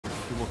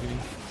walking in.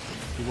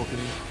 Keep walking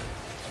in.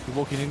 Keep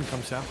walking in and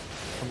come south.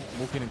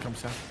 Walk in and come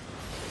south.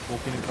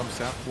 Walk in and come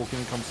south. Walk in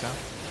and come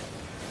south.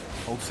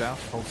 Hold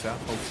south. Hold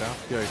south. Hold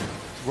south. Yo.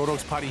 Raw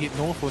Dogs Party hit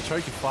north for the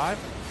choke in 5,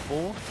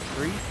 4,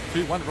 3,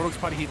 2, 1. Raw Dogs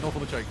Party hit north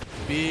for the choke.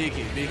 Big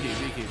hit. Big hit.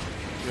 Big hit.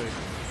 Yo.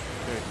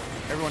 Yo.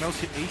 Everyone else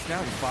hit east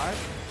now in 5,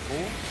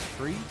 4,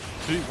 3,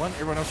 2, 1.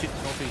 Everyone else hit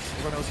northeast.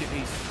 Everyone else hit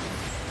east.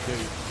 Yo.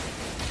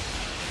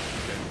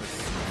 Okay.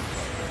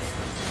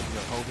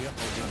 Let's hold here.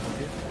 Hold here. Hold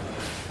here.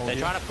 They're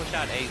trying to push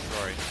out east,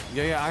 Rory.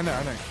 Yeah, I know.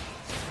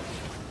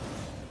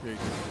 Yeah,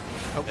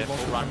 help They're the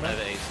full run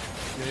over east.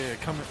 Yeah,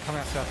 come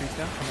out southeast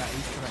now. Come out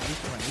east. Come out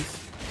east. Come out east.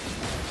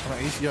 Come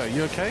out east. Yo,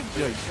 you okay?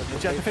 Yo,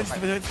 watch out, defense.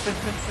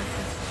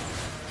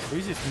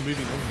 Who's this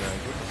moving on,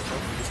 guys? What the fuck?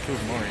 We just killed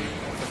Mori.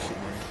 That shit,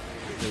 Mori.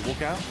 Yo,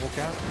 walk out.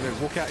 Yo,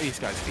 walk out east,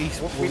 guys. East.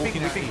 We're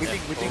walking out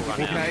east.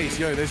 Walking out east.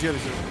 Yo, there's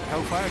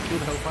Hellfire. Kill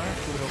the Hellfire.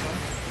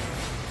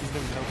 He's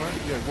doing Hellfire.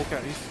 Yo, walk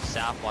out east.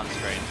 South, one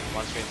screen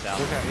south.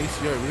 Walk out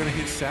east. Yo, we're gonna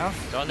hit south.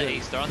 They're on the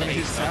east. They're on the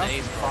east. South. 5.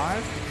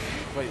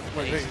 Wait,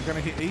 we're gonna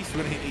hit east.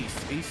 We're gonna hit east.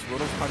 East. Raw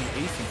Dogs Party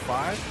east in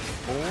 5,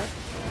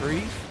 4, 3,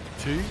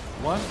 2,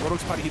 1. Raw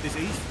Dogs Party hit this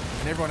east,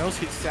 and everyone else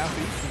hits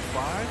southeast in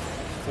 5,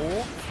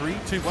 4, 3,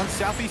 2, 1.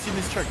 Southeast in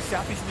this choke.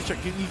 Southeast in this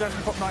choke. You guys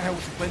can pop night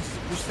helmets and lenses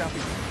and push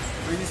southeast.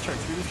 Through this choke.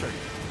 Keep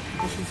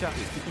pushing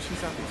southeast. Keep pushing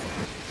southeast.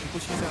 Keep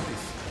pushing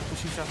southeast.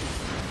 Pushing southeast.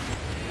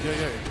 Yo.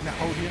 Now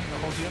hold here.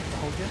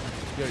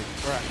 Yo.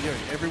 All right. Yo.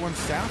 Everyone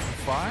south.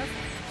 5,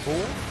 4,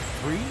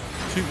 3,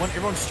 2, 1.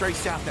 Everyone straight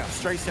south now.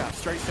 Straight south.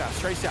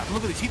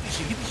 Look at this. Hit this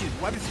shit.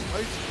 Why does it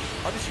close?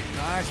 Oh, this shit.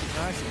 Nice.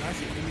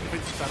 Give me the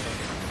defense inside of us.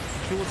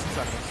 Kill what's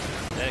inside of us.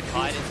 They're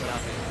kiting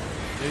southeast.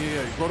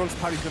 Yeah. Raw Dogs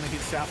Party's gonna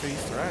hit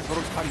southeast, alright? Raw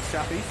Dogs Party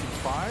southeast in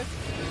 5,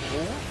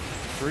 4,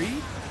 3,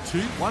 2,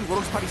 1. Raw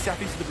Dogs Party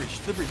southeast to the bridge.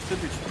 Give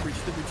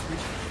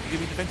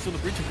me defense on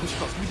the bridge and push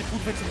across. Give me the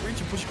full defense on the bridge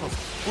and push across.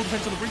 Full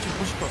defense on the bridge and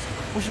push across.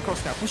 Push across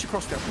now. Push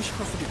across the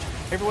bridge.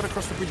 Everyone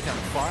across the bridge now.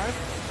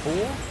 5, 4,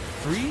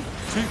 3,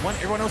 2, 1.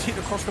 Everyone else hit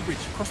across the bridge.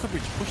 Push the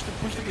bridge.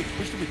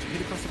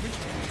 Hit across the bridge.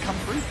 Come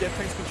through. Death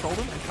tanks control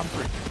them and come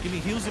through. Give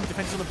me heals and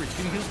defenses on the bridge.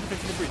 And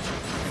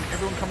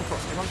everyone come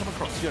across.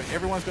 Yo,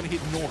 everyone's going to hit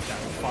north now.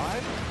 5,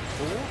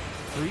 4,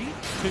 3,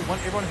 2,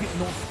 1. Everyone hit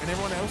north. And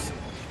everyone else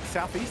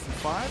southeast in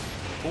 5,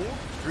 4,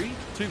 3,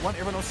 2,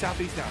 1. Everyone else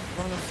southeast now.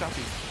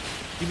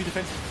 Give me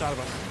defenses inside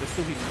of us. They're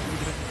still hitting. Give me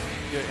defenses.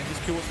 Yeah, and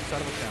just kill what's inside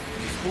of us now.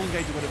 And just full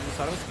engage with whatever's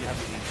inside of us. You have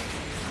the ease.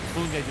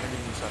 Full engage with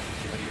everything inside of us.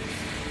 You have the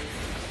ease.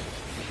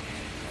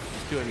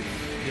 Do everything.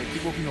 Yeah,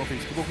 keep walking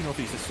northeast.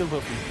 It's still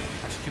healthy.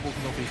 Actually, keep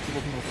walking northeast.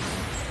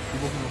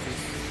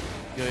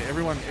 Yeah,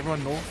 everyone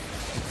north.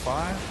 In 5,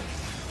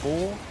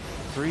 4,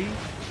 3,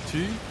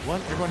 2,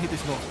 1. Everyone hit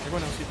this north.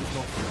 Everyone else hit this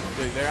north.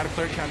 Yeah, they're out of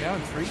cleric count now.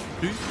 In 3,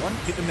 2,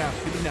 1. Hit them now.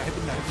 We're good.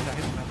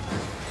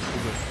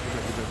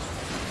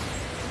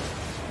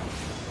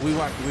 We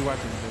wiped them.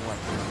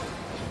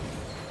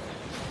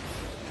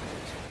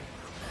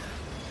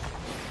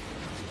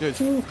 Yeah, it's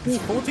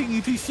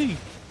 14 UTC.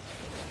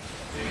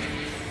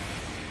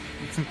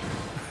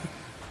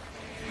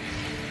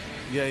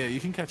 Yeah, you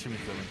can catch him if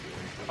you want.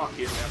 Fuck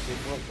it, man.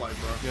 Well played,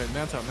 bro. Yeah,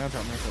 mount up.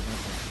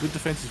 Good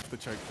defenses for the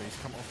choke, please.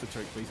 Come off the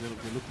choke, please. They're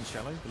looking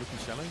shallow. Yeah, they're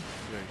looking shallow.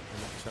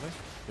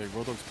 Yeah,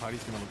 Raw Dogs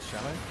Party's gonna look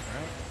shallow.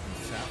 Alright.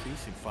 In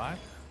southeast in 5,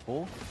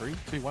 4, 3,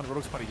 2, 1. Raw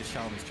Dogs Party just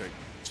shallow on this choke.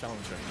 Shallow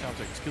choke.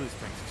 Skill his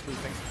tanks.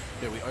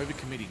 Yeah, we're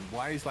overcommitting.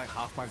 Why is like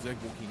half my Zerg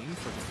walking in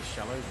for just a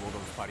shallow Raw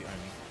Dogs Party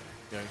only?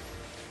 Yo,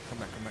 come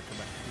back.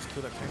 Just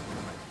kill that tank.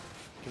 Come back.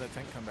 Kill that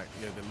tank, come back.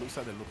 Yeah, it looks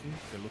like they're looking.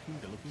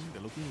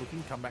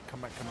 Come back out,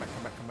 guys.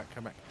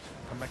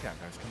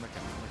 Come back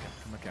out.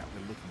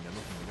 They're looking.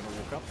 They're gonna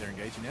walk up. They're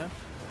engaging now.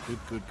 Good.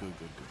 Really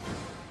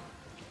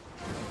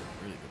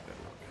good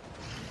battle.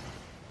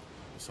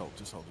 Just hold.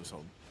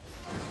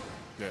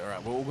 Yeah,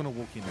 alright, we're all gonna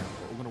walk in now.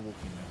 Everyone walk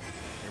in.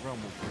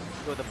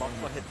 Go the bomb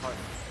hit hard.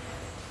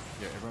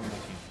 Yeah, everyone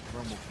walking.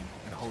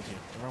 And hold here.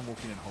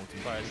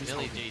 Sorry, it's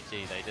nearly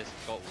GG. They just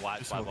got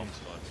wiped by bomb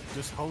squad.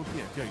 Just hold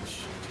here. Yo,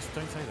 just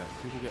don't say that.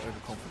 People get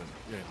overconfident.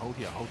 Yeah, hold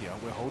here.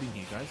 We're holding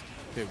here, guys.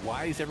 Yeah,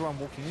 why is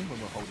everyone walking in when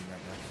we're holding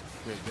right now?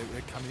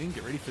 They're coming in.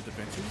 Get ready for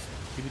defenses.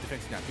 Give me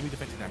defense now. Yo,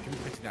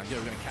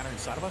 we're going to counter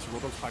inside of us. Raw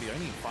Dogs Party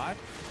only in 5,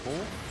 4,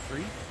 3,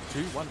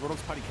 2, 1. Raw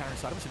Dogs Party counter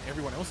inside of us, and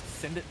everyone else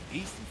send it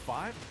east in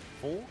 5,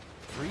 4, 3,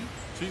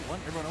 2, 1.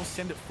 Everyone else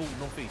send it full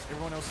northeast.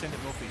 Everyone send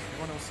it northeast.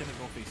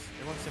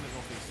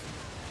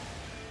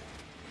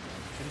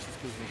 Finish this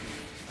kills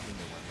northeast. I think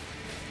they won.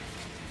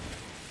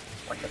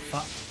 What the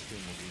fuck?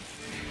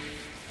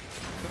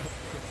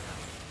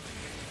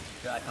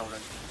 Yeah, I told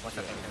him.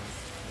 What's up,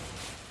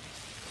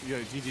 Yo,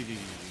 GG.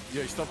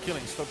 Yo, stop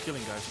killing,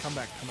 guys. Come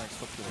back,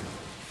 stop killing.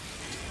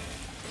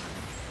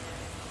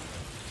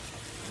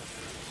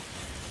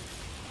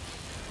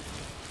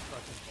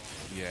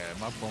 Yeah,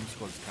 my bomb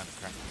squad is kind of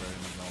cracked, bro, in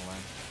the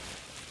line.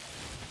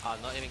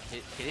 Not even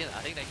kidding. I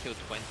think they killed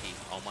 20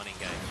 on one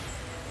engage.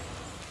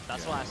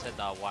 That's why I said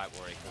white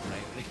worry, because they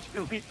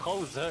literally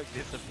whole Zerg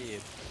disappeared.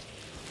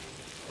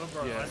 Oh,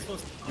 bro, yeah,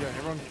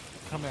 everyone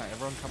come out.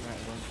 Come out,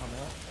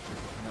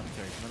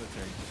 Terry.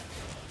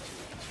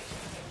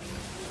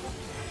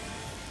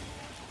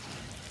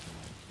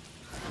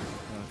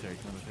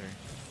 military.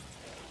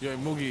 Yo,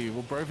 Moogie,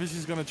 well, Brofist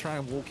is going to try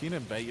and walk in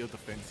and bait your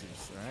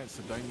defensives, alright?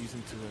 So don't use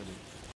him too early.